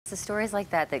the stories like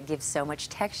that that give so much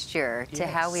texture to Yes.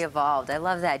 how we evolved. I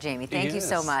love that, Jamie. Thank you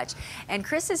so Yes. much. And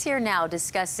Chris is here now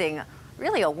discussing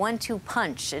really a 1-2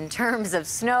 punch in terms of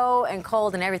snow and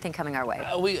cold and everything coming our way.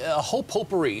 A whole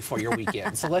potpourri for your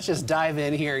weekend. So let's just dive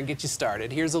in here and get you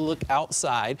started. Here's a look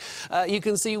outside. You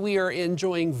can see we are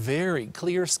enjoying very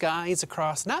clear skies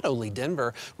across not only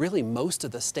Denver, really most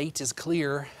of the state is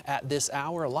clear at this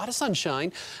hour. A lot of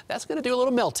sunshine. That's going to do a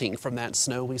little melting from that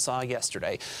snow we saw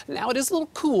yesterday. Now it is a little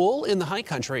cool in the high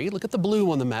country. Look at the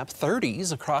blue on the map.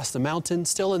 30s across the mountain,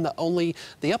 still in only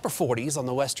the upper 40s on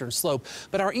the western slope.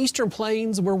 But our eastern plains,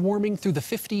 we're warming through the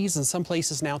 50s and some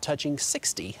places now touching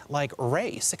 60, like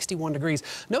Ray, 61 degrees.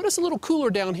 Notice a little cooler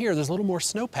down here. There's a little more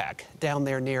snowpack down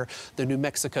there near the New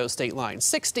Mexico state line.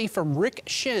 60 from Rick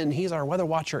Shin. He's our weather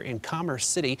watcher in Commerce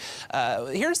City.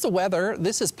 Here's the weather.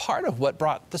 This is part of what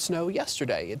brought the snow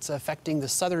yesterday. It's affecting the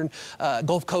southern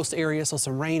Gulf Coast area, so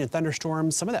some rain and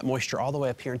thunderstorms, some of that moisture all the way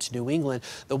up here into New England.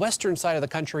 The western side of the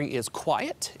country is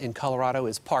quiet, and Colorado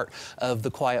is part of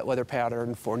the quiet weather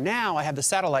pattern for now. I have the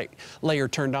satellite layer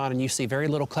turned on and you see very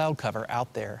little cloud cover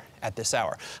out there at this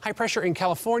hour. High pressure in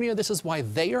California. This is why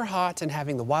they are hot and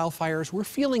having the wildfires. We're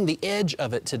feeling the edge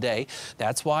of it today.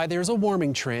 That's why there's a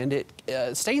warming trend. It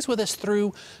stays with us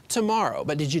through tomorrow.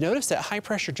 But did you notice that high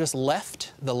pressure just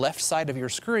left the left side of your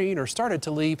screen or started to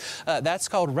leave? That's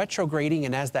called retrograding,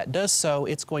 and as that does so,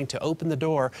 it's going to open the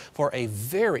door for a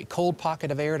very cold pocket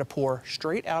of air to pour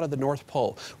straight out of the North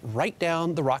Pole, right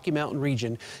down the Rocky Mountain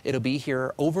region. It'll be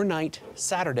here overnight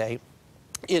Saturday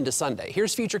into Sunday.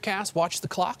 Here's Futurecast. Watch the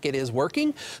clock. It is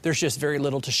working. There's just very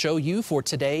little to show you for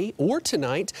today or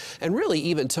tonight, and really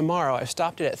even tomorrow. I've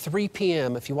stopped it at 3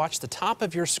 p.m. If you watch the top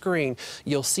of your screen,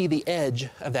 you'll see the edge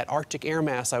of that Arctic air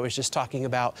mass I was just talking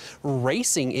about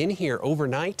racing in here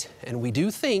overnight, and we do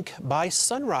think by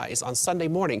sunrise on Sunday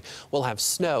morning we'll have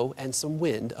snow and some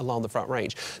wind along the Front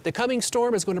Range. The coming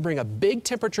storm is going to bring a big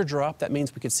temperature drop. That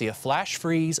means we could see a flash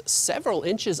freeze. Several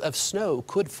inches of snow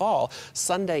could fall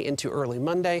Sunday into early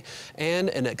Monday, and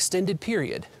an extended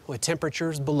period with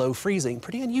temperatures below freezing.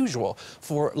 Pretty unusual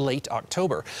for late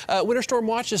October. Winter storm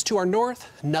watches to our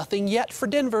north. Nothing yet for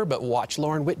Denver, but watch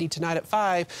Lauren Whitney tonight at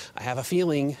 5. I have a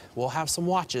feeling we'll have some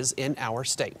watches in our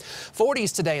state.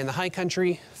 40s today in the high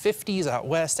country, 50s out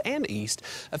west and east.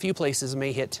 A few places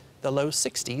may hit the low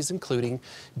 60s, including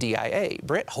DIA.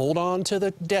 Britt, hold on to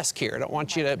the desk here. I don't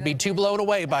want you to be too blown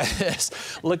away by this.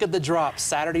 Look at the drop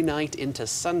Saturday night into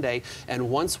Sunday, and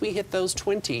once we hit those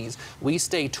 20s, we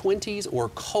stay 20s or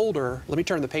colder. Let me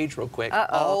turn the page real quick.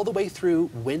 All the way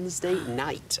through Wednesday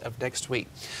night of next week.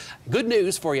 Good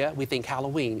news for you. We think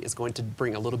Halloween is going to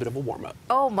bring a little bit of a warm up.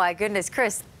 Oh my goodness,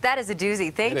 Chris, that is a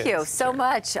doozy. Thank you so Sure.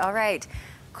 much. All right,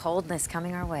 coldness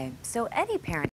coming our way. So any parent